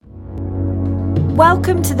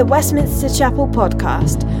Welcome to the Westminster Chapel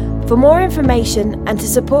podcast. For more information and to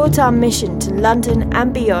support our mission to London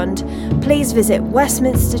and beyond, please visit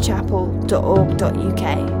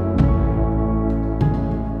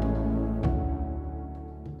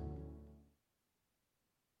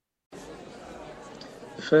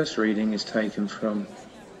The first reading is taken from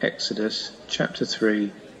Exodus chapter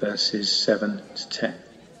 3, verses 7 to 10.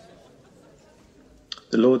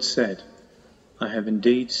 The Lord said, I have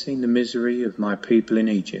indeed seen the misery of my people in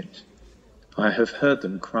Egypt. I have heard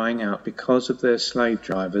them crying out because of their slave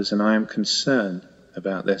drivers, and I am concerned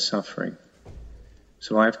about their suffering.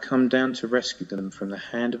 So I have come down to rescue them from the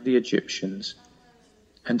hand of the Egyptians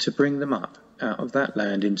and to bring them up out of that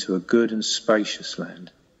land into a good and spacious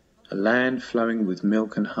land, a land flowing with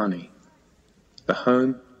milk and honey, the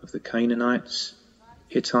home of the Canaanites,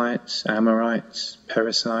 Hittites, Amorites,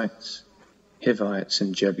 Perizzites, Hivites,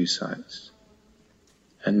 and Jebusites.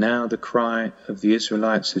 And now the cry of the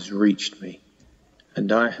Israelites has reached me,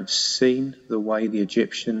 and I have seen the way the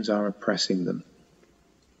Egyptians are oppressing them.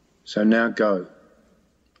 So now go,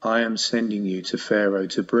 I am sending you to Pharaoh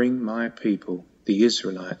to bring my people, the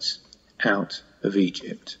Israelites, out of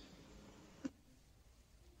Egypt.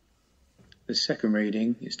 The second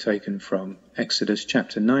reading is taken from Exodus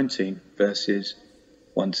chapter 19, verses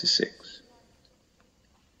 1 to 6.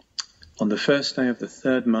 On the first day of the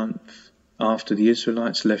third month, after the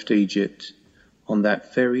Israelites left Egypt, on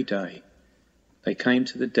that very day, they came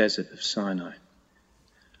to the desert of Sinai.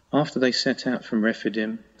 After they set out from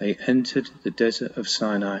Rephidim, they entered the desert of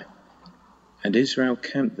Sinai, and Israel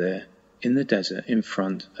camped there in the desert in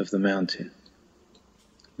front of the mountain.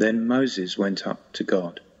 Then Moses went up to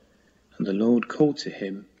God, and the Lord called to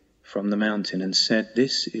him from the mountain and said,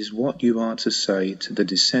 This is what you are to say to the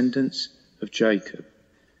descendants of Jacob,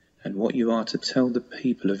 and what you are to tell the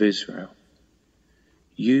people of Israel.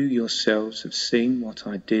 You yourselves have seen what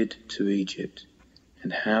I did to Egypt,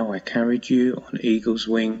 and how I carried you on eagle's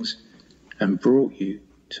wings and brought you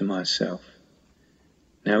to myself.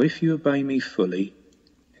 Now if you obey me fully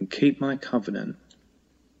and keep my covenant,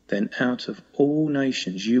 then out of all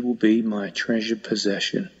nations you will be my treasured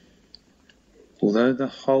possession. Although the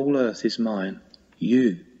whole earth is mine,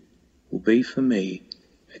 you will be for me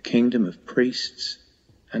a kingdom of priests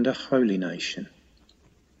and a holy nation.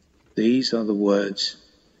 These are the words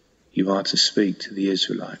you are to speak to the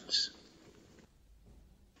Israelites.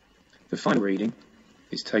 The final reading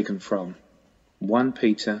is taken from 1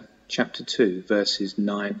 Peter chapter 2, verses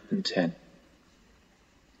 9 and 10.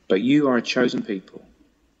 But you are a chosen people,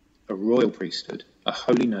 a royal priesthood, a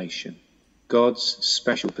holy nation, God's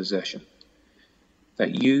special possession,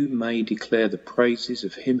 that you may declare the praises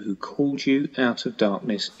of him who called you out of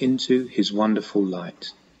darkness into his wonderful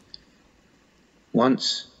light.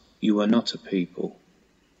 Once you were not a people,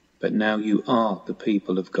 but now you are the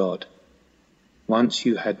people of God. Once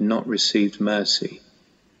you had not received mercy,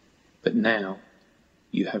 but now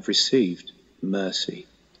you have received mercy.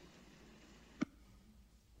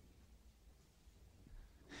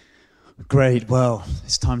 Great. Well,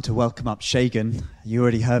 it's time to welcome up Shagan. You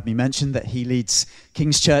already heard me mention that he leads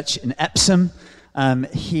King's Church in Epsom.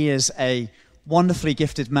 He is a wonderfully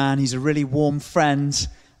gifted man. He's a really warm friend.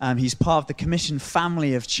 He's part of the Commission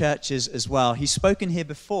family of churches as well. He's spoken here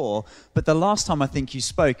before, but the last time I think you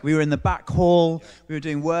spoke, we were in the back hall, we were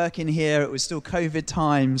doing work in here, it was still COVID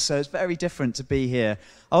times, so it's very different to be here.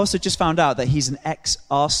 I also just found out that he's an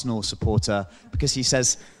ex-Arsenal supporter because he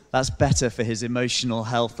says that's better for his emotional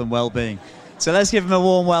health and well-being. So let's give him a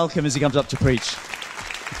warm welcome as he comes up to preach.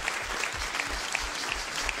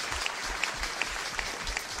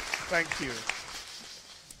 Thank you.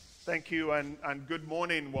 Thank you, and good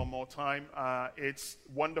morning one more time. It's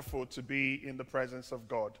wonderful to be in the presence of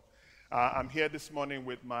God. I'm here this morning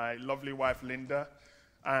with my lovely wife, Linda,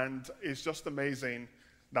 and it's just amazing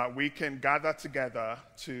that we can gather together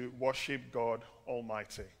to worship God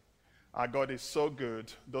Almighty. Our God is so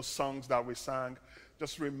good. Those songs that we sang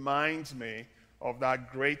just reminds me of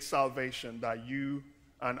that great salvation that you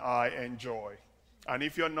and I enjoy. And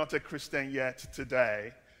if you're not a Christian yet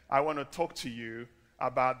today, I want to talk to you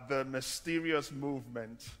about the mysterious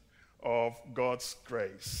movement of God's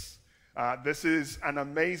grace. This is an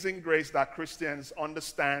amazing grace that Christians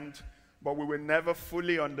understand, but we will never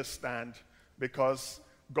fully understand because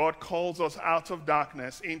God calls us out of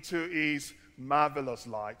darkness into his marvelous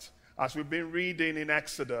light. As we've been reading in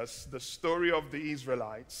Exodus, the story of the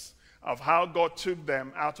Israelites, of how God took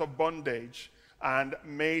them out of bondage and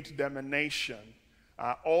made them a nation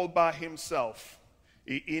all by himself.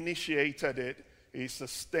 He initiated it. He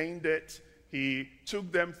sustained it. He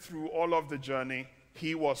took them through all of the journey.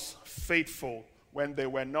 He was faithful when they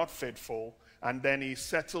were not faithful, and then he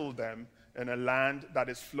settled them in a land that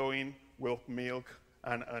is flowing with milk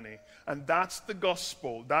and honey. And that's the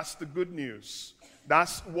gospel. That's the good news.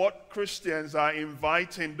 That's what Christians are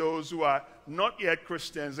inviting those who are not yet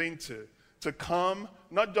Christians into, to come,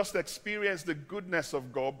 not just experience the goodness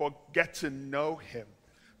of God, but get to know him.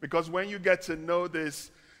 Because when you get to know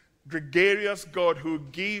this gregarious God who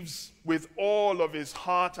gives with all of his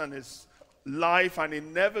heart and his life, and he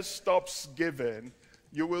never stops giving,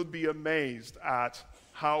 you will be amazed at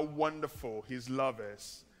how wonderful his love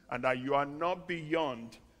is, and that you are not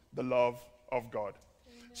beyond the love of God.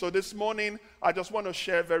 So this morning, I just want to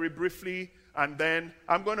share very briefly, and then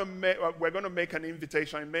we're going to make an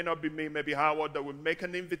invitation. It may not be me, maybe Howard, that will make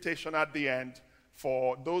an invitation at the end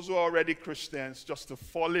for those who are already Christians just to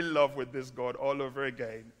fall in love with this God all over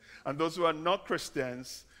again, and those who are not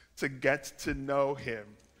Christians to get to know him.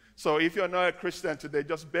 So if you're not a Christian today,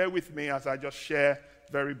 just bear with me as I just share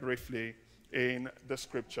very briefly in the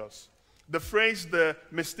scriptures. The phrase, the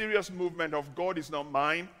mysterious movement of God is not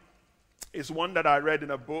mine, is one that I read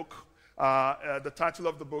in a book. The title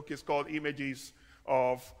of the book is called Images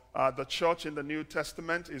of the Church in the New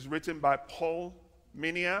Testament. It's written by Paul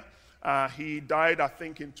Minier. He died, I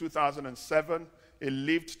think, in 2007. He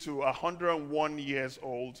lived to 101 years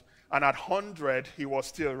old. And at 100, he was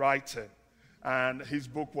still writing. And his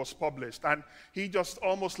book was published. And he just,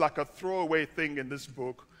 almost like a throwaway thing in this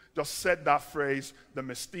book, just said that phrase, the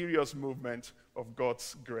mysterious movement of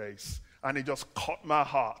God's grace. And it just caught my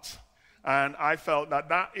heart. And I felt that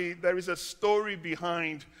there is a story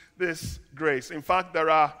behind this grace. In fact,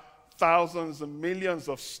 there are thousands and millions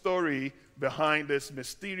of stories behind this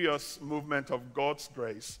mysterious movement of God's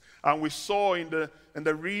grace. And we saw in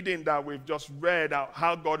the reading that we've just read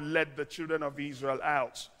how God led the children of Israel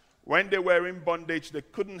out. When they were in bondage, they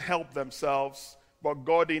couldn't help themselves, but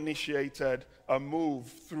God initiated a move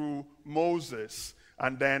through Moses.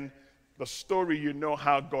 And then the story, you know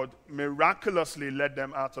how God miraculously led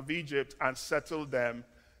them out of Egypt and settled them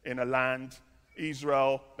in a land,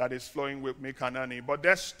 Israel, that is flowing with milk and honey. But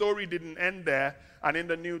their story didn't end there. And in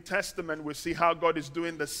the New Testament, we see how God is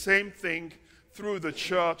doing the same thing through the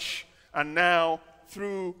church. And now,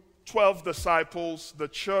 through 12 disciples, the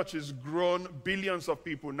church is grown. Billions of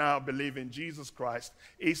people now believe in Jesus Christ.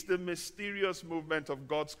 It's the mysterious movement of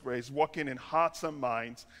God's grace working in hearts and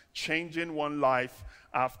minds, changing one life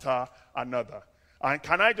after another. And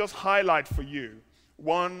can I just highlight for you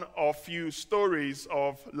one or few stories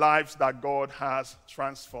of lives that God has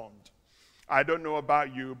transformed? I don't know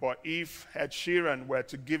about you, but if Ed Sheeran were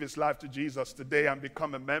to give his life to Jesus today and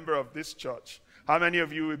become a member of this church, how many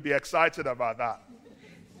of you would be excited about that?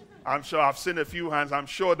 I'm sure I've seen a few hands. I'm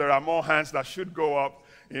sure there are more hands that should go up,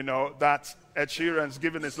 that Ed Sheeran's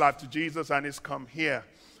given his life to Jesus and he's come here.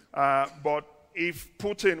 But if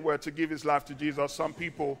Putin were to give his life to Jesus, some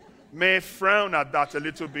people may frown at that a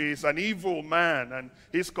little bit. He's an evil man and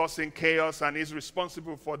he's causing chaos and he's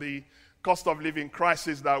responsible for the cost of living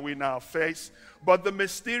crisis that we now face. But the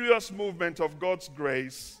mysterious movement of God's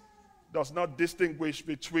grace does not distinguish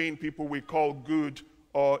between people we call good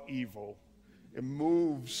or evil. It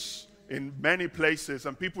moves in many places,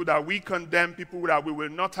 and people that we condemn, people that we will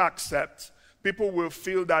not accept, people will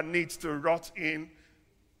feel that needs to rot in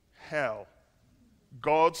hell.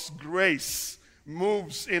 God's grace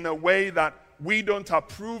moves in a way that we don't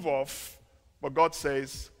approve of, but God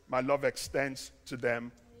says, my love extends to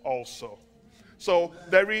them also. So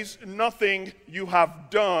there is nothing you have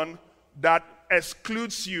done that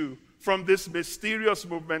excludes you from this mysterious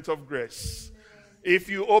movement of grace. If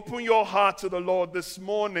you open your heart to the Lord this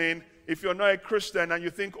morning, if you're not a Christian and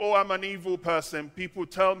you think, oh, I'm an evil person, people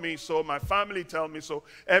tell me so, my family tell me so,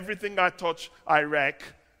 everything I touch, I wreck,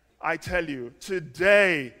 I tell you,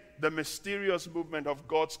 today, the mysterious movement of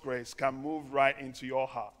God's grace can move right into your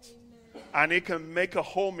heart. And it can make a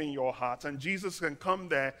home in your heart. And Jesus can come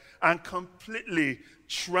there and completely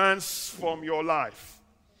transform your life.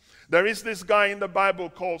 There is this guy in the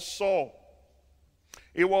Bible called Saul.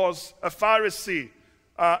 He was a Pharisee,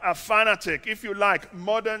 a fanatic, if you like,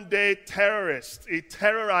 modern-day terrorist. He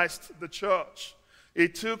terrorized the church. He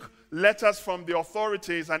took letters from the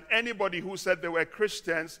authorities, and anybody who said they were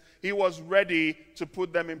Christians, he was ready to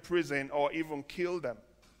put them in prison or even kill them.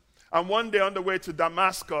 And one day on the way to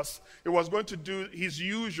Damascus, he was going to do his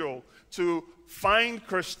usual to find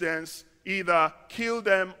Christians, either kill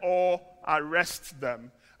them or arrest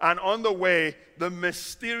them. And on the way, the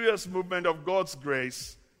mysterious movement of God's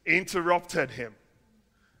grace interrupted him.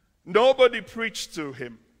 Nobody preached to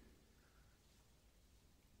him.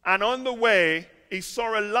 And on the way, he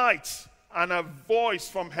saw a light and a voice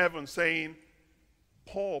from heaven saying,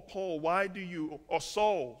 Paul,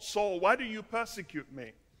 Saul, why do you persecute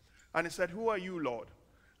me? And he said, who are you, Lord?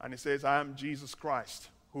 And he says, I am Jesus Christ,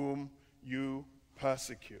 whom you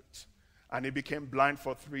persecute. And he became blind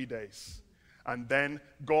for 3 days. And then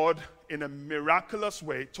God, in a miraculous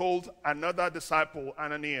way, told another disciple,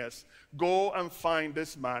 Ananias, go and find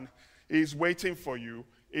this man. He's waiting for you.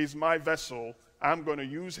 He's my vessel. I'm going to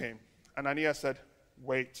use him. And Ananias said,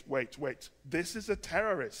 wait. This is a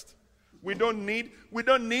terrorist. We don't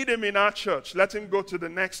need him in our church. Let him go to the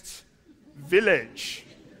next village.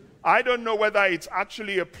 I don't know whether it's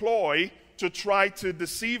actually a ploy to try to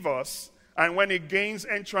deceive us. And when he gains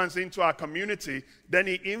entrance into our community, then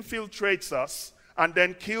he infiltrates us and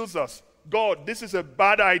then kills us. God, this is a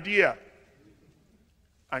bad idea.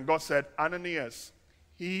 And God said, Ananias,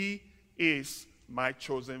 he is my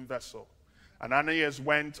chosen vessel. And Ananias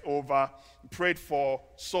went over, prayed for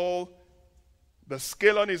Saul. The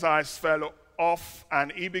scale on his eyes fell off,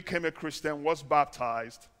 and he became a Christian, was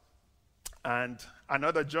baptized. And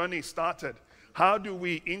another journey started. How do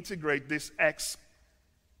we integrate this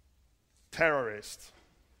ex-terrorist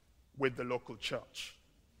with the local church?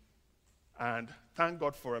 And thank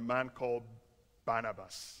God for a man called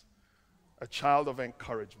Barnabas, a child of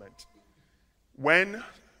encouragement. When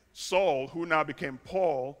Saul, who now became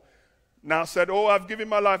Paul, now said, I've given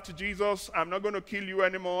my life to Jesus. I'm not going to kill you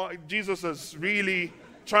anymore. Jesus has really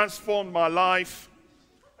transformed my life.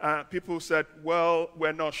 People said, well,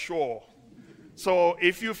 we're not sure. So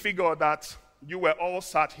if you figure that you were all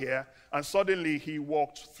sat here and suddenly he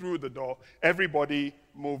walked through the door, everybody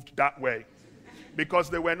moved that way because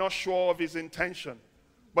they were not sure of his intention.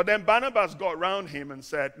 But then Barnabas got around him and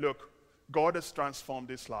said, look, God has transformed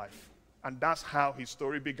his life. And that's how his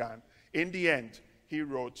story began. In the end, he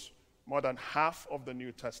wrote more than half of the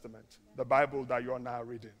New Testament, the Bible that you are now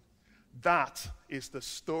reading. That is the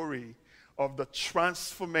story of the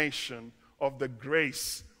transformation of the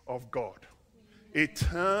grace of God. It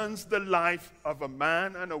turns the life of a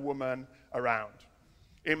man and a woman around.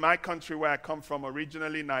 In my country where I come from,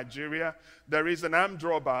 originally Nigeria, there is an armed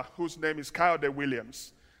robber whose name is Kayode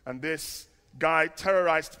Williams. And this guy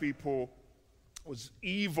terrorized people, was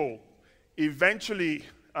evil. Eventually,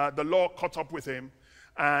 the law caught up with him,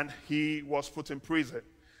 and he was put in prison.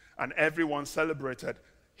 And everyone celebrated.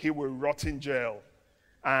 He will rot in jail.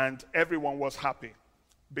 And everyone was happy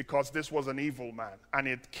because this was an evil man, and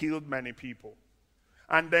it killed many people.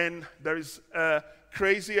 And then there is a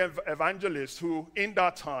crazy evangelist who, in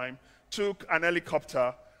that time, took an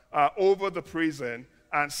helicopter over the prison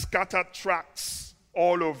and scattered tracts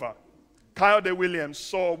all over. Kayode Williams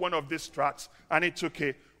saw one of these tracts, and he took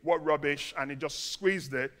it, what rubbish, and he just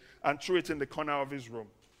squeezed it and threw it in the corner of his room,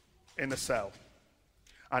 in a cell.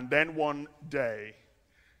 And then one day,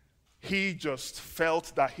 he just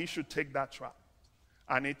felt that he should take that tract.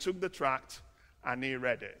 And he took the tract, and he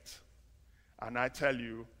read it. And I tell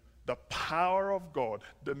you, the power of God,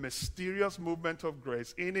 the mysterious movement of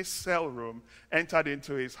grace in his cell room entered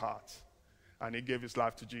into his heart. And he gave his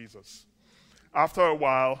life to Jesus. After a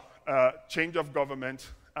while, change of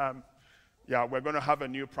government. We're going to have a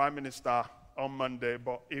new prime minister on Monday.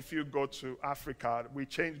 But if you go to Africa, we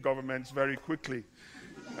change governments very quickly.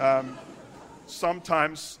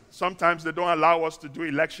 Sometimes they don't allow us to do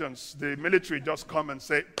elections. The military just come and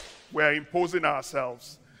say, we're imposing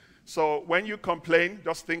ourselves. So when you complain,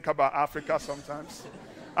 just think about Africa sometimes.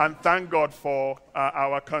 And thank God for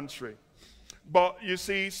our country. But you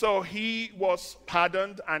see, so he was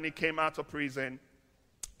pardoned and he came out of prison.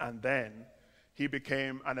 And then he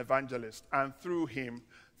became an evangelist. And through him,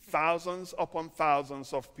 thousands upon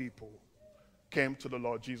thousands of people came to the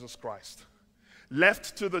Lord Jesus Christ.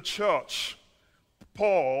 Left to the church,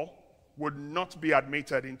 Paul would not be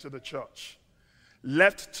admitted into the church.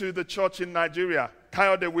 Left to the church in Nigeria,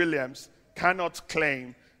 Kayode Williams cannot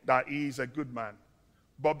claim that he is a good man.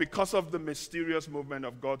 But because of the mysterious movement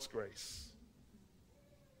of God's grace,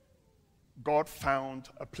 God found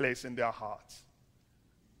a place in their hearts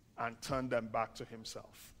and turned them back to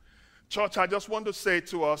himself. Church, I just want to say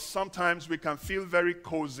to us, sometimes we can feel very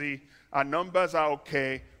cozy. Our numbers are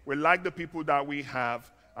okay. We like the people that we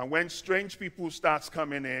have. And when strange people start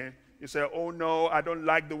coming in, you say, oh no, I don't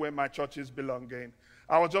like the way my church is belonging.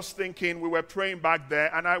 I was just thinking, we were praying back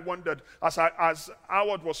there, and I wondered, as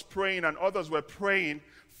Howard was praying and others were praying,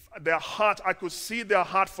 their heart, I could see their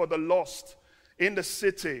heart for the lost in the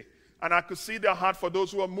city. And I could see their heart for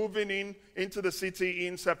those who are moving into the city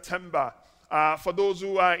in September. For those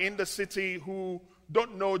who are in the city who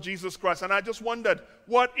don't know Jesus Christ. And I just wondered,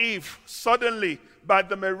 what if suddenly, by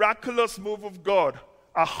the miraculous move of God,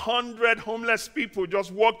 100 homeless people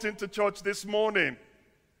just walked into church this morning?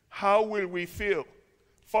 How will we feel?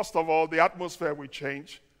 First of all, the atmosphere will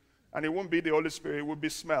change, and it won't be the Holy Spirit, it will be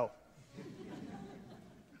smell.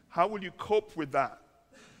 How will you cope with that?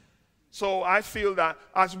 So I feel that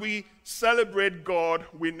as we celebrate God,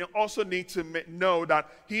 we also need to know that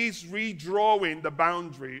He's redrawing the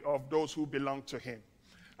boundary of those who belong to Him.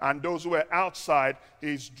 And those who are outside,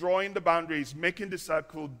 He's drawing the boundaries, making the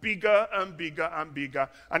circle bigger and bigger and bigger.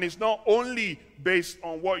 And it's not only based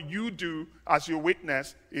on what you do as your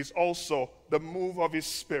witness, it's also the move of His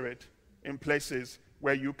Spirit in places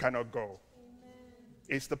where you cannot go. Amen.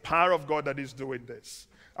 It's the power of God that is doing this.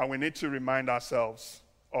 And we need to remind ourselves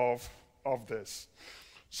of this.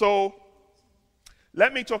 So,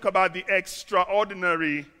 let me talk about the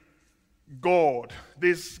extraordinary God,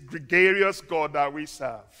 this gregarious God that we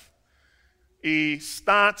serve. He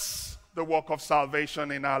starts the work of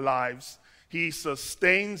salvation in our lives. He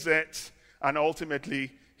sustains it, and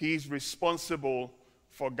ultimately, He's responsible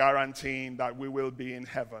for guaranteeing that we will be in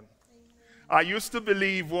heaven. Amen. I used to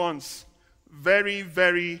believe once, very,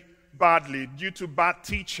 very badly, due to bad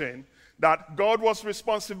teaching, that God was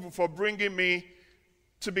responsible for bringing me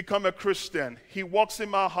to become a Christian. He works in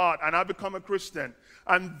my heart, and I become a Christian.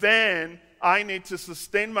 And then I need to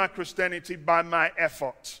sustain my Christianity by my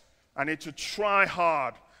effort. I need to try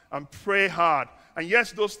hard and pray hard. And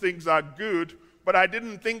yes, those things are good, but I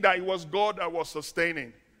didn't think that it was God that was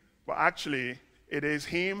sustaining. But actually, it is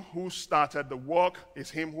Him who started the work.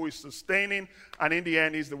 It's Him who is sustaining. And in the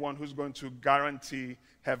end, He's the one who's going to guarantee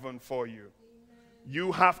heaven for you.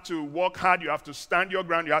 You have to work hard, you have to stand your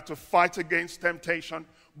ground, you have to fight against temptation,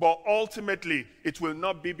 but ultimately, it will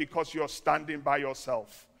not be because you're standing by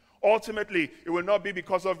yourself. Ultimately, it will not be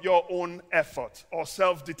because of your own effort or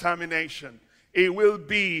self-determination. It will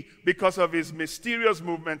be because of His mysterious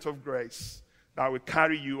movement of grace that will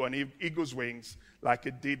carry you on eagle's wings like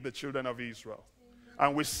it did the children of Israel.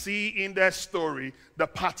 And we see in their story the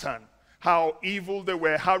pattern. How evil they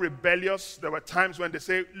were, how rebellious. There were times when they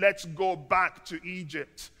say, let's go back to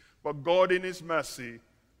Egypt. But God in His mercy,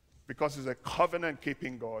 because He's a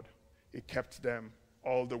covenant-keeping God, He kept them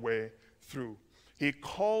all the way through. He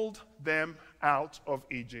called them out of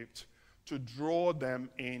Egypt to draw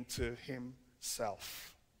them into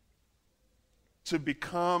Himself. To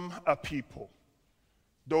become a people.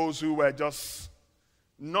 Those who were just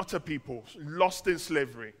not a people, lost in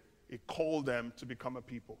slavery. He called them to become a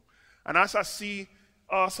people. And as I see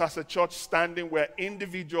us as a church standing where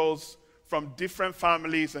individuals from different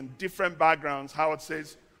families and different backgrounds, Howard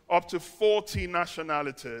says, up to 40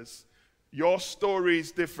 nationalities, your story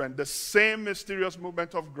is different. The same mysterious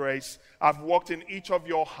movement of grace I've worked in each of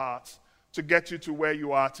your hearts to get you to where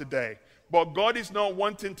you are today. But God is not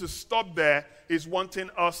wanting to stop there. He's wanting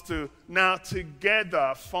us to now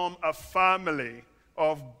together form a family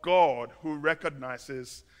of God who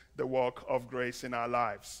recognizes the work of grace in our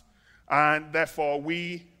lives. And therefore,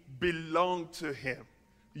 we belong to Him.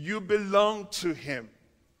 You belong to Him.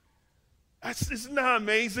 Isn't that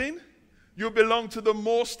amazing? You belong to the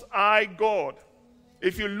Most High God.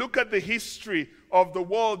 If you look at the history of the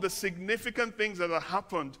world, the significant things that have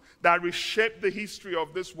happened that reshaped the history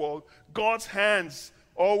of this world, God's hand's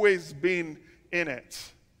always been in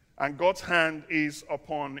it. And God's hand is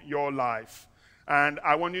upon your life. And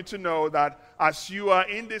I want you to know that as you are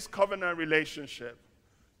in this covenant relationship,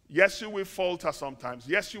 yes, you will falter sometimes.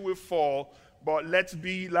 Yes, you will fall. But let's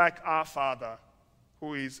be like our Father,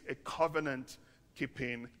 who is a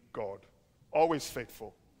covenant-keeping God. Always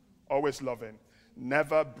faithful. Always loving.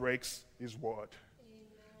 Never breaks His word.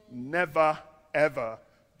 Amen. Never, ever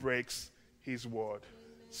breaks His word.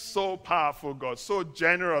 Amen. So powerful God. So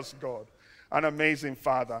generous God. An amazing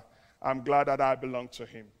Father. I'm glad that I belong to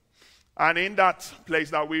Him. And in that place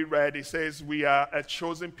that we read, it says we are a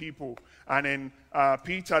chosen people. And in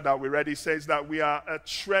Peter that we read, it says that we are a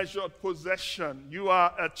treasured possession. You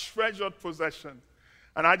are a treasured possession.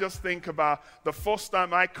 And I just think about the first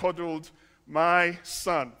time I cuddled my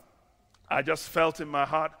son. I just felt in my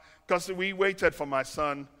heart, because we waited for my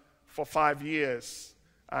son for 5 years.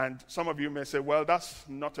 And some of you may say, well, that's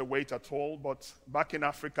not a wait at all. But back in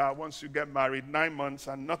Africa, once you get married, 9 months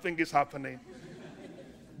and nothing is happening.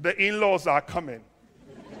 The in-laws are coming.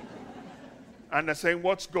 And they're saying,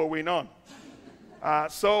 what's going on?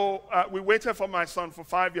 So we waited for my son for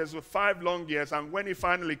 5 years, with 5 long years. And when he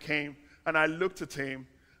finally came, and I looked at him,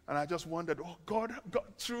 and I just wondered, oh, God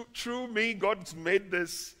through me, God's made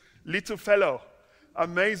this little fellow.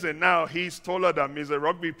 Amazing. Now he's taller than me. He's a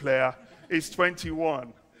rugby player. He's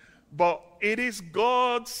 21. But it is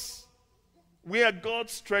we are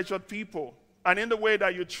God's treasured people. And in the way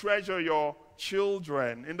that you treasure your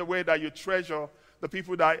children, in the way that you treasure the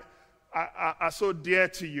people that are so dear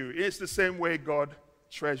to you, it's the same way God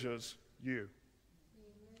treasures you.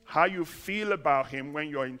 How you feel about him when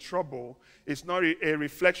you're in trouble is not a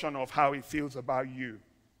reflection of how he feels about you.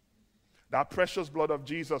 That precious blood of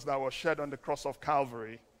Jesus that was shed on the cross of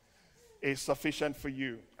Calvary is sufficient for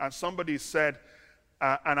you. And somebody said,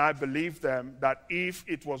 and I believe them, that if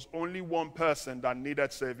it was only one person that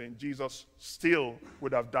needed saving, Jesus still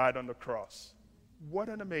would have died on the cross. What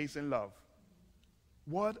an amazing love.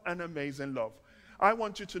 What an amazing love. I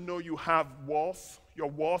want you to know you have worth. Your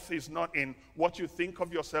worth is not in what you think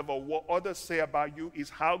of yourself or what others say about you. It's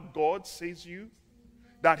how God sees you.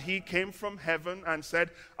 That he came from heaven and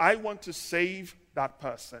said, I want to save that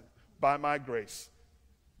person by my grace.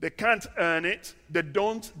 They can't earn it. They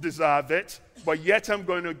don't deserve it. But yet I'm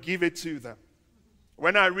going to give it to them.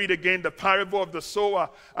 When I read again the parable of the sower,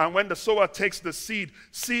 and when the sower takes the seed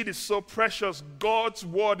is so precious. God's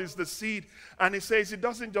word is the seed. And he says he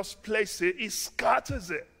doesn't just place it, he scatters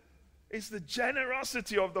it. It's the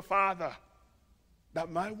generosity of the Father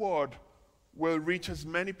that my word will reach as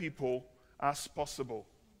many people as possible.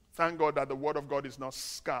 Thank God that the word of God is not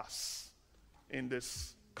scarce in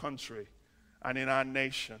this country and in our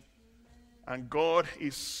nation. And God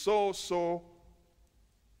is so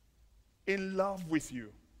in love with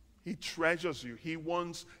you. He treasures you. He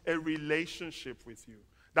wants a relationship with you.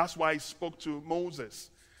 That's why he spoke to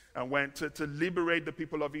Moses and went to liberate the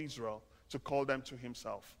people of Israel, to call them to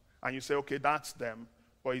himself. And you say, okay, that's them,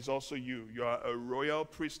 but it's also you. You're a royal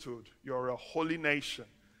priesthood. You're a holy nation.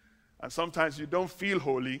 And sometimes you don't feel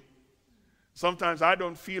holy. Sometimes I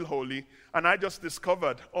don't feel holy. And I just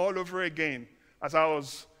discovered all over again, as I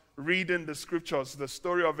was reading the scriptures, the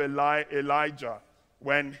story of Elijah,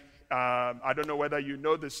 when I don't know whether you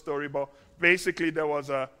know this story, but basically there was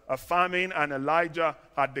a famine, and Elijah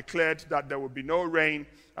had declared that there would be no rain,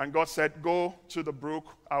 and God said, go to the brook,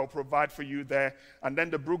 I will provide for you there. And then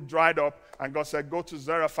the brook dried up, and God said, go to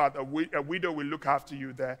Zarephath, a widow will look after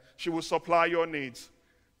you there. She will supply your needs.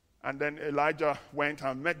 And then Elijah went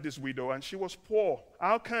and met this widow, and she was poor.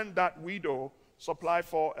 How can that widow supply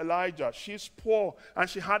for Elijah? She's poor, and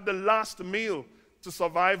she had the last meal to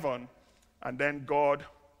survive on. And then God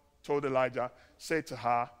told Elijah, say to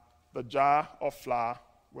her, the jar of flour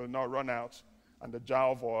will not run out, and the jar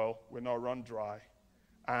of oil will not run dry.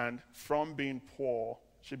 And from being poor,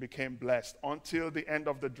 she became blessed. Until the end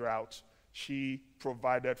of the drought, she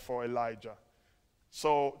provided for Elijah.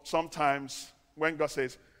 So sometimes when God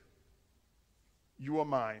says, you are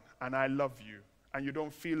mine, and I love you, and you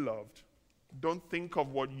don't feel loved, don't think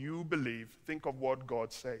of what you believe. Think of what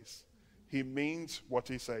God says. He means what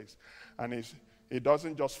he says. And he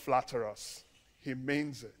doesn't just flatter us. He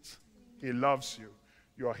means it. He loves you.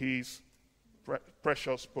 You are his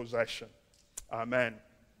precious possession. Amen.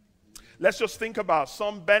 Let's just think about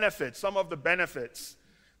some of the benefits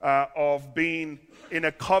of being in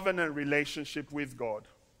a covenant relationship with God.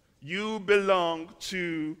 You belong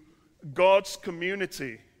to God's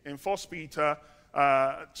community. In 1 Peter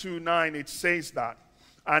 2:9, it says that.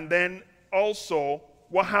 And then also,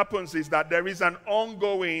 what happens is that there is an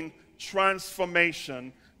ongoing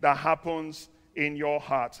transformation that happens in your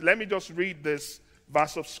heart. Let me just read this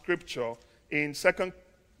verse of scripture in 2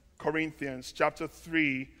 Corinthians chapter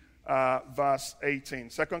 3, verse 18.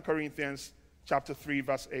 2 Corinthians chapter 3,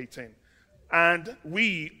 verse 18. And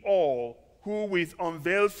we all who with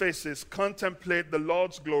unveiled faces contemplate the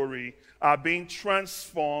Lord's glory are being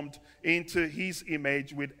transformed into his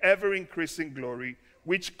image with ever-increasing glory,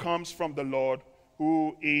 which comes from the Lord,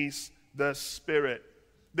 who is the Spirit.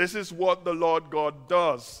 This is what the Lord God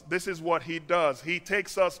does. This is what he does. He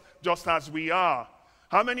takes us just as we are.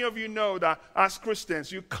 How many of you know that as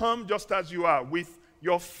Christians, you come just as you are, with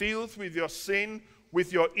your filth, with your sin,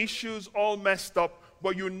 with your issues all messed up,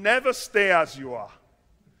 but you never stay as you are.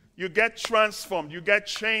 You get transformed, you get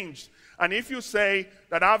changed. And if you say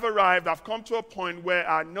that I've arrived, I've come to a point where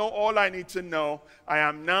I know all I need to know, I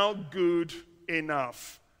am now good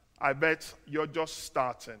enough, I bet you're just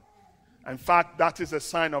starting. In fact, that is a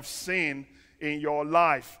sign of sin in your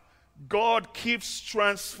life. God keeps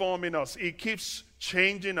transforming us. He keeps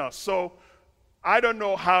changing us. So I don't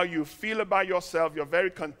know how you feel about yourself. You're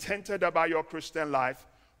very contented about your Christian life,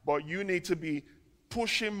 but you need to be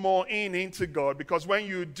pushing more into God, because when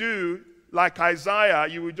you do, like Isaiah,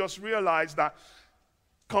 you will just realize that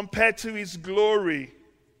compared to his glory,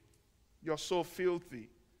 you're so filthy.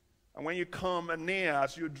 And when you come near,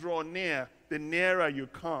 as you draw near, the nearer you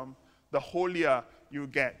come, the holier you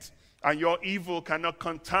get. And your evil cannot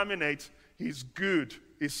contaminate his good.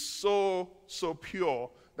 It's so pure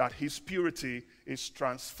that his purity is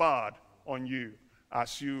transferred on you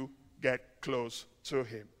as you get close to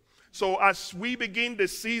him. So as we begin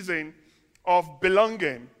this season of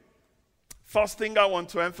belonging, first thing I want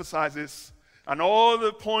to emphasize is, and all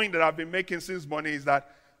the point that I've been making since morning is that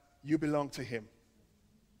you belong to him.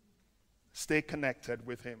 Stay connected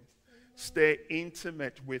with him. Stay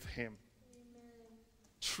intimate with him.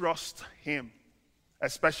 Trust him,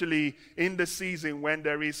 especially in the season when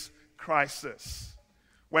there is crisis,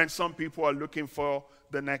 when some people are looking for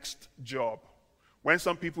the next job, when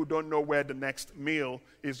some people don't know where the next meal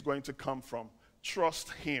is going to come from.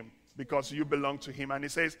 Trust him because you belong to him. And he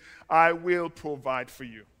says, I will provide for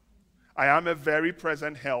you. I am a very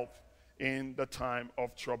present help in the time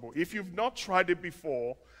of trouble. If you've not tried it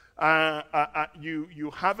before,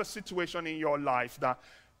 you have a situation in your life that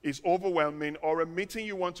is overwhelming, or a meeting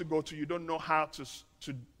you want to go to, you don't know how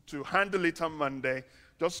to handle it on Monday,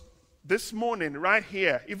 just this morning, right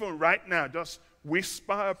here, even right now, just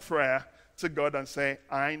whisper a prayer to God and say,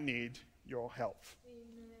 I need your help.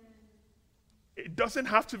 Amen. It doesn't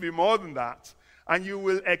have to be more than that, and you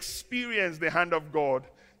will experience the hand of God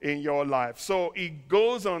in your life. So it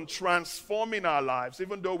goes on transforming our lives.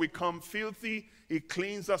 Even though we come filthy, it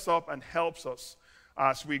cleans us up and helps us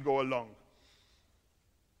as we go along.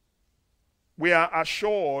 We are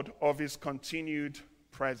assured of his continued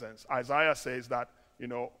presence. Isaiah says that,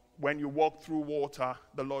 when you walk through water,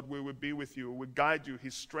 the Lord will be with you, will guide you,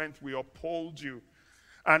 his strength will uphold you.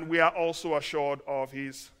 And we are also assured of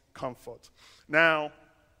his comfort. Now,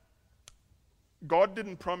 God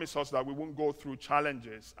didn't promise us that we won't go through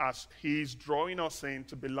challenges as he's drawing us in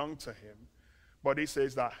to belong to him. But he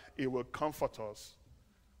says that he will comfort us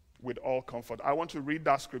with all comfort. I want to read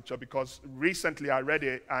that scripture because recently I read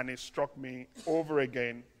it and it struck me over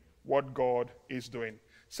again what God is doing.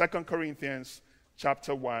 2 Corinthians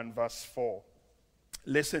chapter 1, verse 4.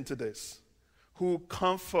 Listen to this. Who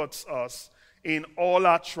comforts us in all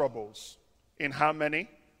our troubles. In how many?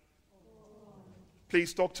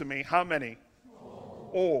 Please talk to me. How many?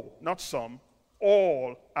 All, not some.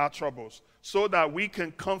 All our troubles. So that we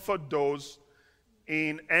can comfort those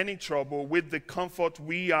in any trouble with the comfort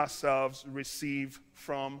we ourselves receive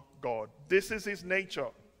from God. This is his nature.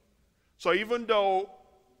 So even though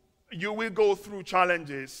you will go through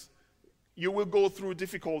challenges, you will go through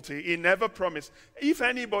difficulty, he never promised. If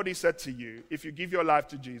anybody said to you, if you give your life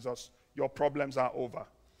to Jesus, your problems are over,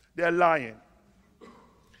 they're lying.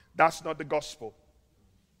 That's not the gospel.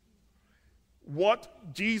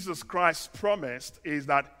 What Jesus Christ promised is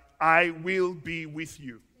that I will be with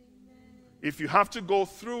you. If you have to go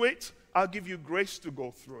through it, I'll give you grace to go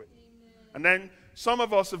through it. Amen. And then some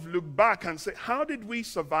of us have looked back and said, how did we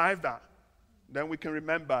survive that? Then we can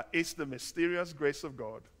remember it's the mysterious grace of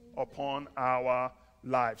God upon our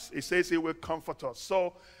lives. It says he will comfort us.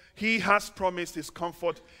 So he has promised his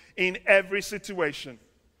comfort in every situation.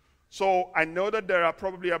 So I know that there are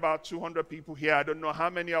probably about 200 people here. I don't know how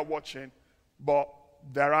many are watching, but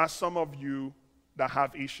there are some of you that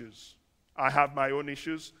have issues. I have my own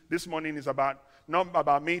issues. This morning is not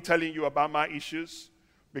about me telling you about my issues,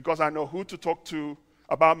 because I know who to talk to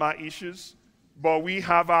about my issues, but we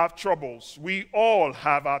have our troubles. We all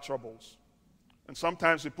have our troubles. And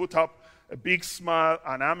sometimes we put up a big smile,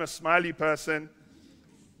 and I'm a smiley person,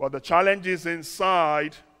 but the challenges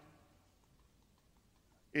inside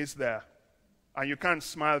is there, and you can't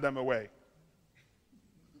smile them away.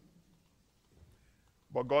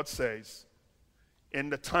 But God says, in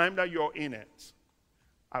the time that you're in it,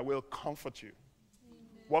 I will comfort you.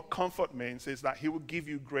 Amen. What comfort means is that he will give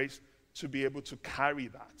you grace to be able to carry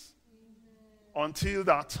that. Amen. Until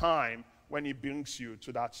that time when he brings you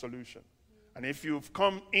to that solution. Amen. And if you've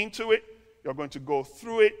come into it, you're going to go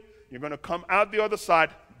through it. You're going to come out the other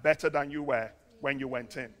side better than you were when you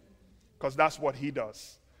went in. Because that's what he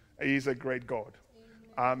does. He's a great God.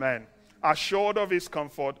 Amen. Amen. Assured of his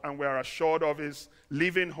comfort, and we're assured of his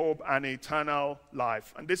living hope and eternal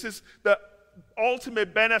life. And this is the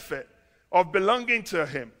ultimate benefit of belonging to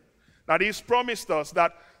him, that he's promised us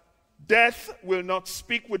that death will not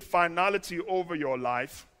speak with finality over your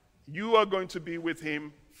life. You are going to be with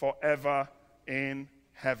him forever in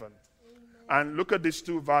heaven. Amen. And look at these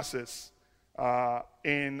two verses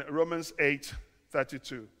in Romans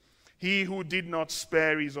 8:32. He who did not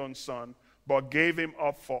spare his own son, but gave him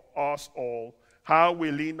up for us all, how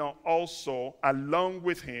will he not also, along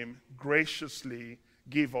with him, graciously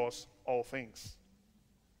give us all things?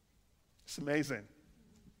 It's amazing.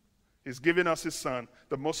 He's given us his son,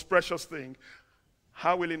 the most precious thing.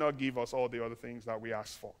 How will he not give us all the other things that we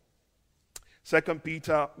ask for? 2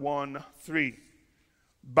 Peter 1:3.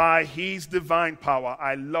 By his divine power,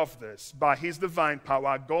 I love this, by his divine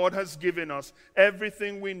power, God has given us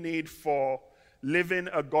everything we need for living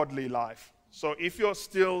a godly life. So if you're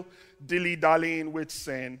still dilly-dallying with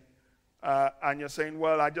sin, and you're saying,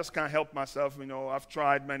 well, I just can't help myself, I've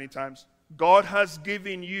tried many times. God has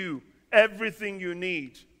given you everything you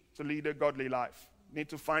need to lead a godly life. You need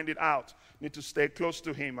to find it out. You need to stay close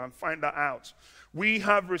to him and find that out. We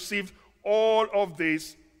have received all of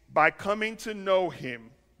this by coming to know him,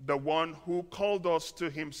 the one who called us to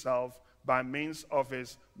himself by means of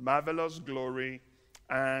his marvelous glory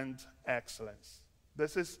and excellence.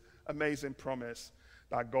 This is amazing promise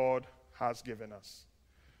that God has given us.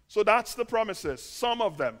 So that's the promises, some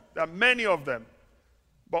of them. There are many of them.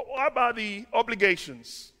 But what about the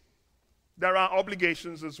obligations? There are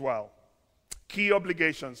obligations as well. Key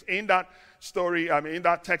obligations. In that story, in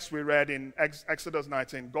that text we read in Exodus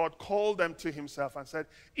 19, God called them to himself and said,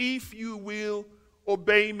 if you will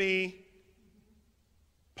obey me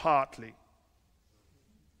partly.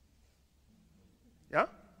 Yeah?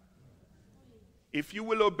 If you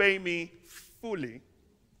will obey me fully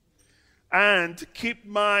and keep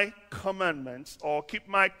my commandments or keep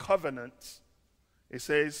my covenants, it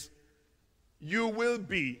says, you will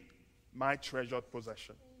be my treasured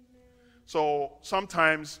possession. So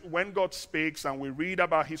sometimes when God speaks and we read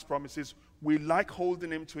about his promises, we like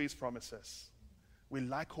holding him to his promises. We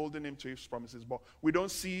like holding him to his promises, but we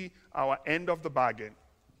don't see our end of the bargain.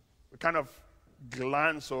 We kind of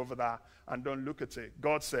glance over that and don't look at it.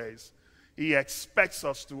 God says he expects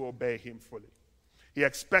us to obey him fully. He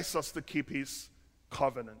expects us to keep his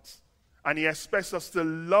covenants. And he expects us to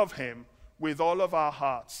love him with all of our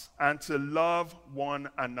hearts and to love one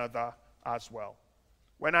another as well.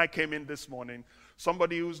 When I came in this morning,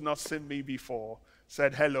 somebody who's not seen me before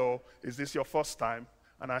said, hello, is this your first time?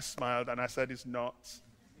 And I smiled and I said, it's not.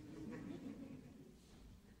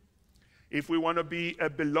 If we want to be a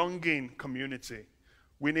belonging community,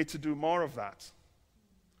 we need to do more of that.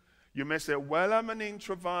 You may say, well, I'm an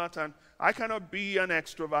introvert and I cannot be an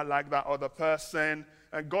extrovert like that other person,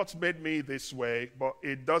 and God's made me this way, but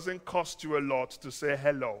it doesn't cost you a lot to say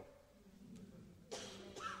hello.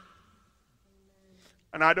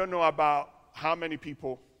 And I don't know about how many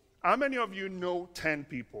of you know 10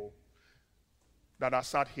 people that are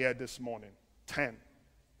sat here this morning? 10.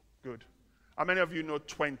 Good. How many of you know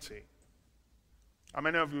 20? How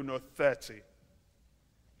many of you know 30?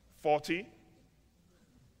 40?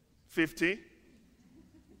 50?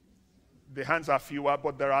 The hands are fewer,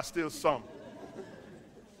 but there are still some.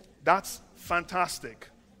 That's fantastic.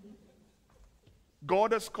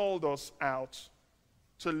 God has called us out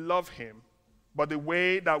to love him, but the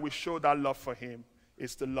way that we show that love for him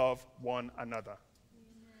is to love one another.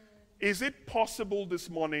 Is it possible this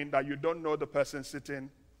morning that you don't know the person sitting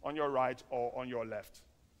on your right or on your left?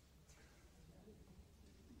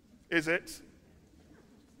 Is it?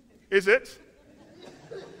 Is it?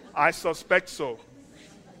 I suspect so.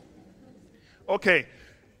 Okay,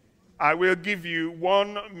 I will give you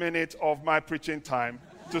 1 minute of my preaching time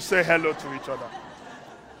to say hello to each other.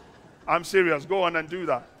 I'm serious. Go on and do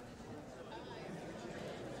that.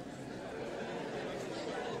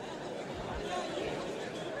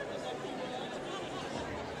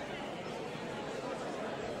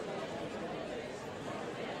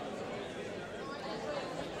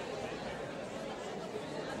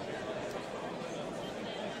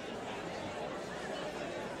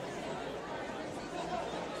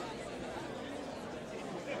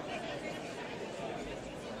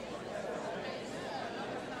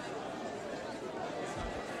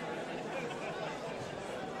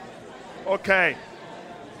 Okay.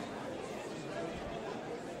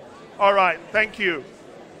 All right. Thank you.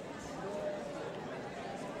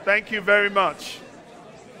 Thank you very much.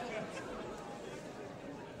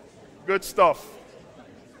 Good stuff.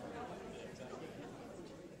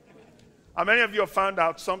 How many of you have found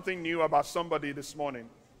out something new about somebody this morning?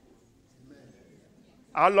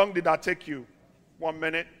 How long did that take you? 1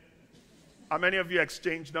 minute? How many of you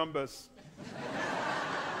exchanged numbers?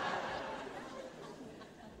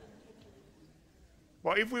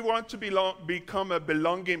 But if we want to become a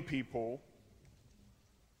belonging people,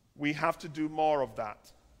 we have to do more of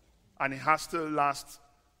that. And it has to last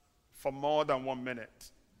for more than 1 minute.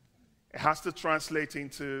 It has to translate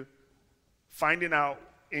into finding out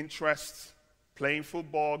interests, playing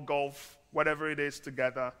football, golf, whatever it is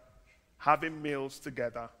together, having meals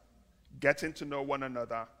together, getting to know one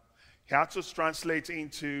another. It has to translate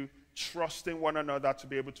into trusting one another to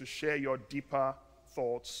be able to share your deeper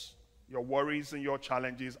thoughts, your worries and your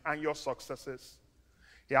challenges and your successes.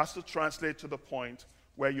 It has to translate to the point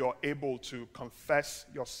where you're able to confess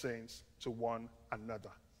your sins to one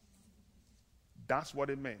another. That's what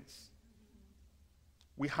it means.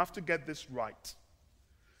 We have to get this right.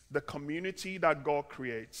 The community that God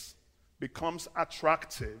creates becomes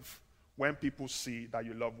attractive when people see that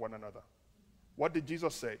you love one another. What did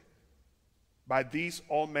Jesus say? By these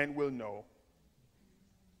all men will know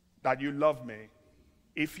that you love me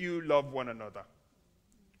if you love one another.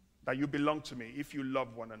 That you belong to me if you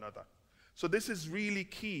love one another. So this is really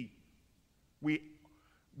key.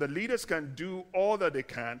 The leaders can do all that they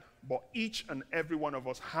can, but each and every one of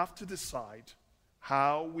us have to decide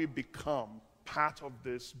how we become part of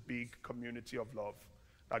this big community of love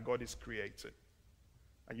that God is creating.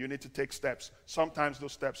 And you need to take steps. Sometimes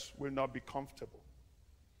those steps will not be comfortable.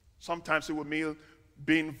 Sometimes it will mean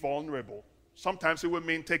being vulnerable. Sometimes it will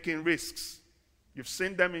mean taking risks. You've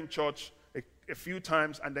seen them in church a few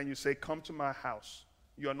times, and then you say, come to my house.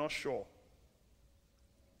 You're not sure.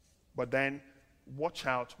 But then watch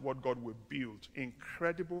out what God will build.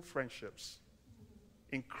 Incredible friendships,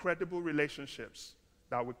 incredible relationships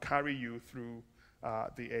that will carry you through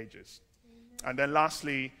the ages. And then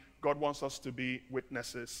lastly, God wants us to be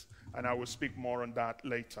witnesses, and I will speak more on that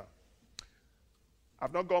later.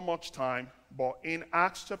 I've not got much time, but in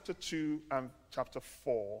Acts chapter 2 and chapter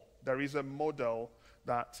 4, there is a model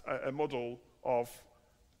of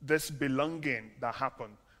this belonging that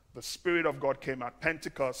happened. The Spirit of God came at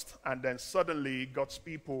Pentecost, and then suddenly God's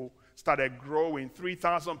people started growing.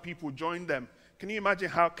 3,000 people joined them. Can you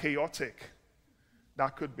imagine how chaotic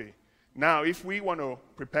that could be? Now, if we want to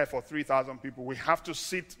prepare for 3,000 people, we have to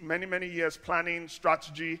sit many, many years planning,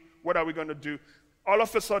 strategy. What are we going to do? All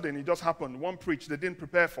of a sudden, it just happened. One preached, they didn't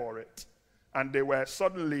prepare for it. And they were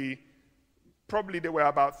suddenly, probably they were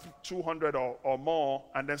about 200 or more,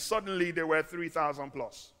 and then suddenly they were 3,000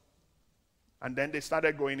 plus. And then they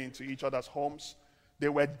started going into each other's homes. They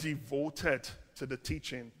were devoted to the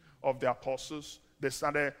teaching of the apostles. They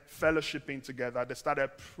started fellowshipping together. They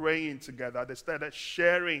started praying together. They started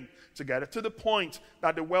sharing together, to the point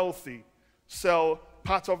that the wealthy sell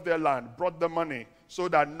part of their land, brought the money so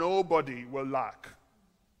that nobody will lack.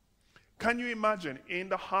 Can you imagine in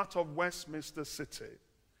the heart of Westminster City,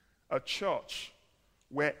 a church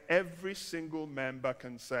where every single member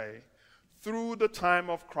can say, through the time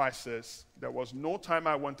of crisis, there was no time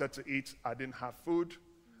I wanted to eat, I didn't have food,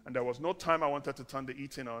 and there was no time I wanted to turn the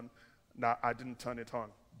eating on, that I didn't turn it on,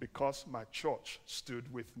 because my church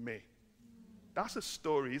stood with me. That's a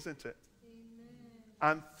story, isn't it?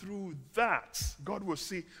 And through that, God will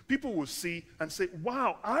see, people will see and say,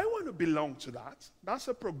 wow, I want to belong to that. That's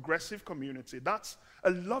a progressive community. That's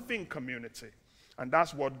a loving community. And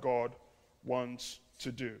that's what God wants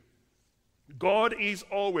to do. God is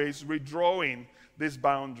always redrawing this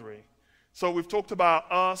boundary. So we've talked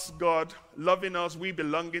about us, God loving us, we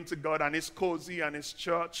belonging to God, and His cozy and His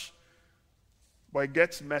church. But it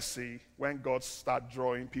gets messy when God starts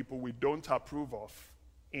drawing people we don't approve of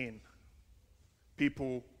in.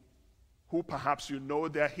 People who perhaps you know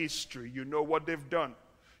their history, you know what they've done,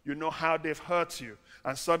 you know how they've hurt you,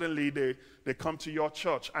 and suddenly they come to your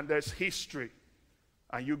church and there's history.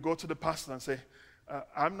 And you go to the pastor and say,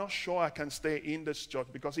 I'm not sure I can stay in this church,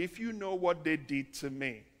 because if you know what they did to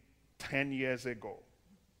me 10 years ago,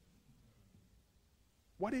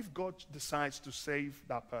 what if God decides to save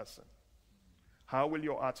that person? How will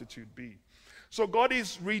your attitude be? So God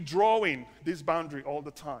is redrawing this boundary all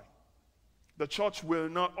the time. The church will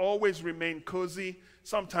not always remain cozy.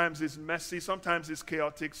 Sometimes it's messy. Sometimes it's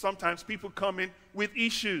chaotic. Sometimes people come in with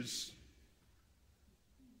issues.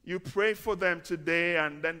 You pray for them today,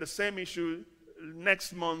 and then the same issue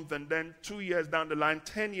next month, and then 2 years down the line,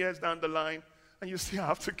 10 years down the line, and you still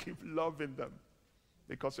have to keep loving them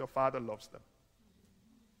because your Father loves them.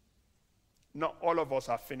 Not all of us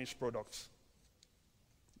are finished products.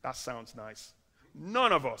 That sounds nice.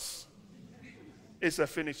 None of us is a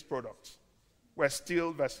finished product. We're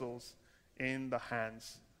still vessels in the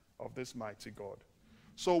hands of this mighty God.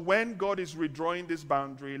 So when God is redrawing this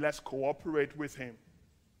boundary, let's cooperate with Him.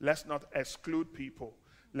 Let's not exclude people.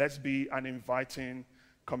 Let's be an inviting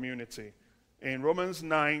community. In Romans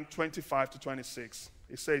 9:25-26,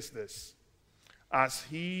 it says this: as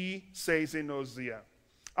He says in Hosea,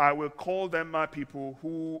 I will call them my people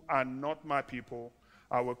who are not my people.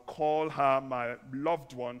 I will call her my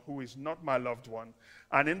loved one who is not my loved one.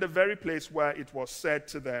 And in the very place where it was said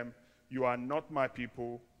to them, you are not my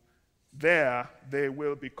people, there they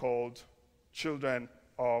will be called children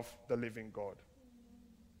of the living God.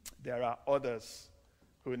 There are others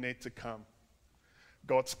who need to come.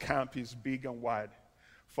 God's camp is big and wide.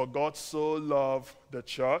 For God so loved the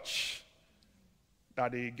church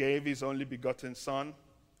that He gave His only begotten Son.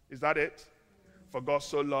 Is that it? For God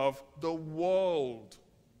so loved the world,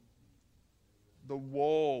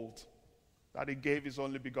 that He gave His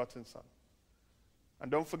only begotten Son.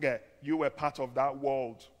 And don't forget, you were part of that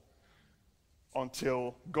world.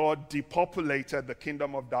 until God depopulated the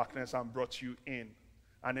kingdom of darkness and brought you in.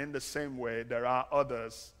 And in the same way, there are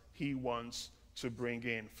others he wants to bring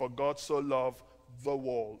in. For God so loved the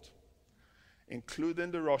world,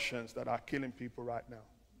 including the Russians that are killing people right now,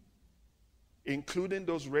 including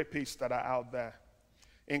those rapists that are out there,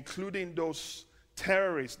 including those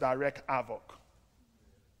terrorists that wreak havoc.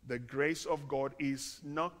 The grace of God is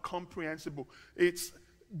not comprehensible. It's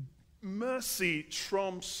mercy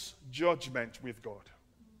trumps judgment with God.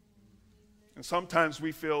 And sometimes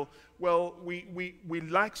we feel, well, we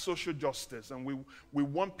like social justice and we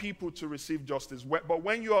want people to receive justice. But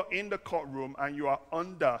when you are in the courtroom and you are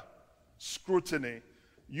under scrutiny,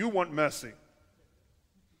 you want mercy.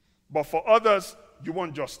 But for others, you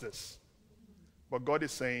want justice. But God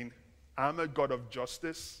is saying, I'm a God of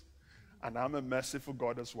justice and I'm a merciful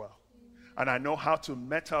God as well. And I know how to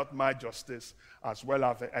mete out my justice as well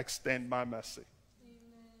as extend my mercy. Amen.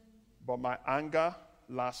 But my anger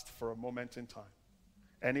lasts for a moment in time.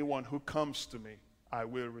 Anyone who comes to me, I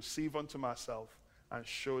will receive unto myself and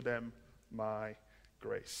show them my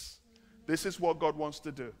grace. This is what God wants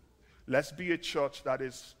to do. Let's be a church that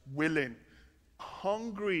is willing,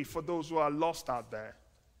 hungry for those who are lost out there,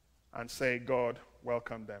 and say, God,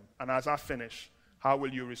 welcome them. And as I finish, how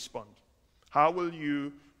will you respond? How will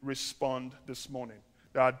you respond this morning?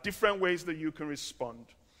 There are different ways that you can respond.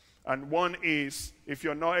 And one is, if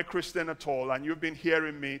you're not a Christian at all and you've been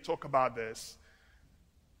hearing me talk about this,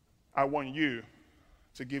 I want you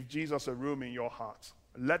to give Jesus a room in your heart.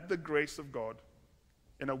 Let the grace of God,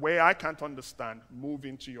 in a way I can't understand, move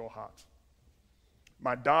into your heart.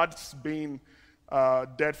 My dad's been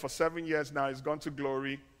dead for 7 years now. He's gone to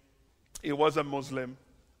glory. He was a Muslim,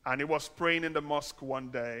 and he was praying in the mosque one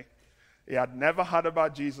day. He had never heard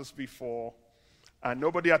about Jesus before, and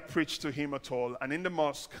nobody had preached to him at all. And in the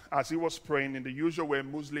mosque, as he was praying in the usual way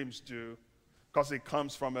Muslims do, because he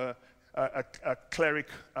comes from a cleric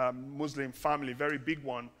Muslim family, very big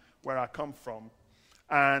one, where I come from.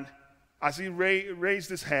 And as he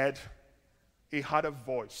raised his head, he heard a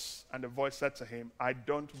voice, and the voice said to him, I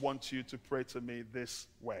don't want you to pray to me this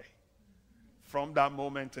way. From that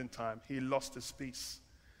moment in time, he lost his peace.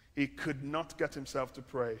 He could not get himself to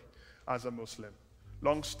pray as a Muslim.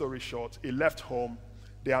 Long story short, he left home.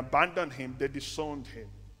 They abandoned him. They disowned him.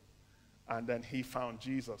 And then he found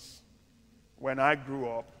Jesus. When I grew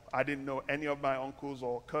up, I didn't know any of my uncles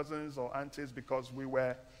or cousins or aunties because we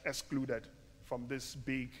were excluded from this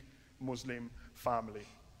big Muslim family.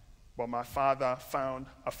 But my father found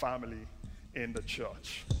a family in the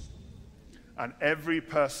church. And every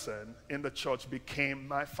person in the church became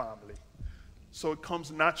my family. So it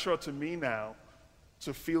comes natural to me now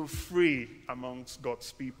to feel free amongst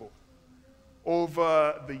God's people.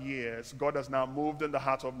 Over the years, God has now moved in the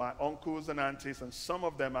heart of my uncles and aunties, and some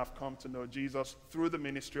of them have come to know Jesus through the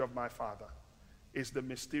ministry of my father. It's the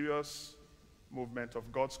mysterious movement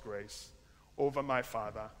of God's grace over my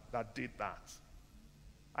father that did that.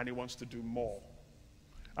 And he wants to do more.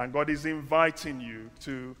 And God is inviting you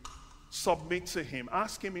to submit to him.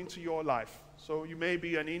 Ask him into your life. So you may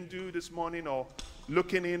be an Hindu this morning or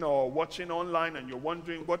looking in or watching online and you're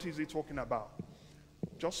wondering, what is he talking about?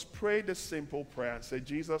 Just pray this simple prayer and say,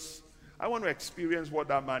 Jesus, I want to experience what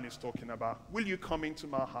that man is talking about. Will you come into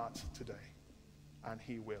my heart today? And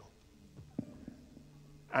he will.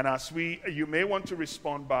 And you may want to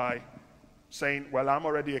respond by saying, well, I'm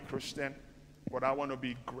already a Christian, but I want to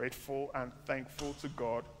be grateful and thankful to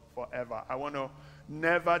God forever. I want to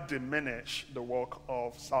never diminish the work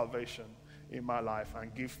of salvation in my life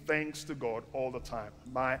and give thanks to God all the time.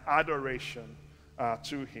 My adoration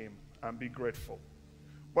to him, and be grateful.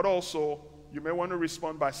 But also, you may want to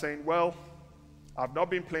respond by saying, well, I've not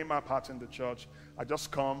been playing my part in the church. I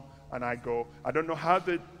just come and I go. I don't know how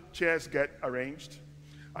the chairs get arranged.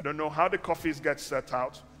 I don't know how the coffees get set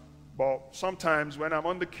out. But sometimes when I'm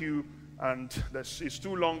on the queue and it's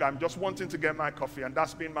too long, I'm just wanting to get my coffee, and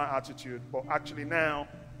that's been my attitude. But actually now,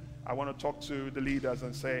 I want to talk to the leaders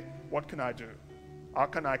and say, what can I do? How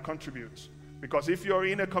can I contribute? Because if you're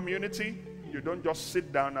in a community, you don't just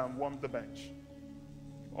sit down and warm the bench.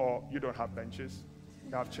 Or you don't have benches,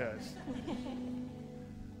 you have chairs.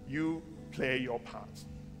 You play your part.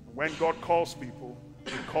 When God calls people,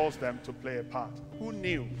 he calls them to play a part. Who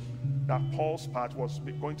knew that Paul's part was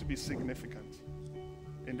going to be significant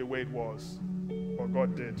in the way it was? But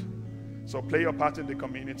God did. So play your part in the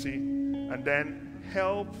community, and then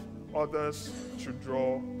help others to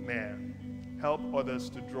draw near. Help others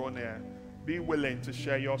to draw near. Be willing to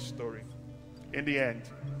share your story. In the end,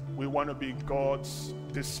 we want to be God's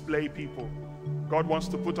display people, God wants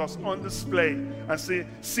to put us on display and say,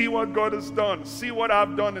 see what God has done. See what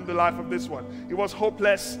I've done in the life of this one. He was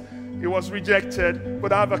hopeless. He was rejected,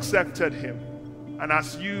 but I've accepted him. And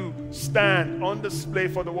as you stand on display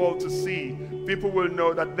for the world to see, people will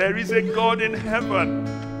know that there is a God in heaven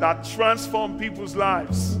that transforms people's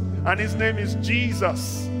lives. And his name is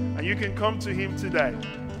Jesus. And you can come to him today.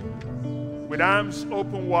 With arms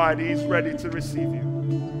open wide, he is ready to receive you.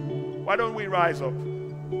 Why don't we rise up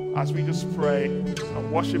as we just pray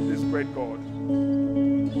and worship this great God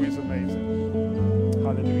who is amazing.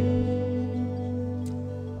 Hallelujah.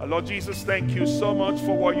 Lord Jesus, thank you so much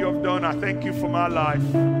for what you have done. I thank you for my life.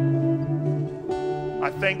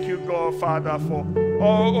 I thank you, God, Father, for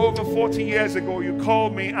over 40 years ago, you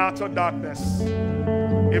called me out of darkness.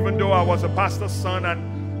 Even though I was a pastor's son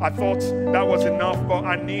and I thought that was enough, but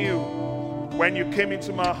I knew when you came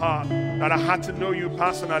into my heart that I had to know you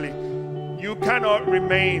personally. You cannot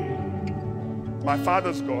remain my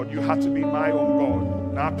Father's God. You had to be my own God.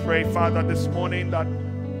 And I pray, Father, this morning that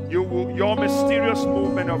your mysterious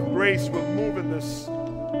movement of grace will move in this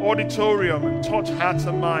auditorium and touch hearts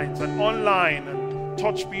and minds, and online and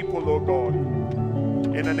touch people, oh God,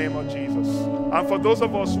 in the name of Jesus. And for those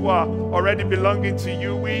of us who are already belonging to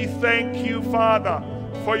you, we thank you, Father,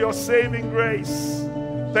 for your saving grace.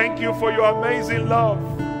 Thank you for your amazing love.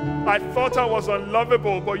 I thought I was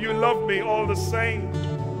unlovable, but you love me all the same.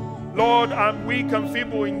 Lord, I'm weak and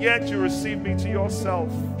feeble, and yet you receive me to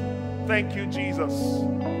yourself. Thank you, Jesus.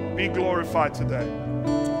 Be glorified today.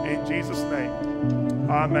 In Jesus' name.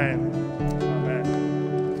 Amen. Amen.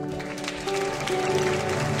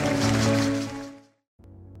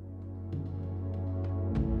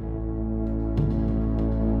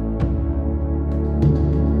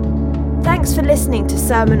 Thanks for listening to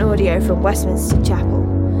sermon audio from Westminster Chapel.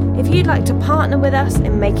 If you'd like to partner with us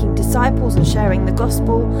in making disciples and sharing the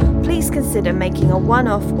gospel, please consider making a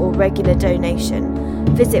one-off or regular donation.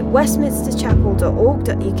 Visit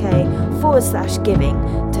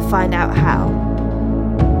westminsterchapel.org.uk/giving to find out how.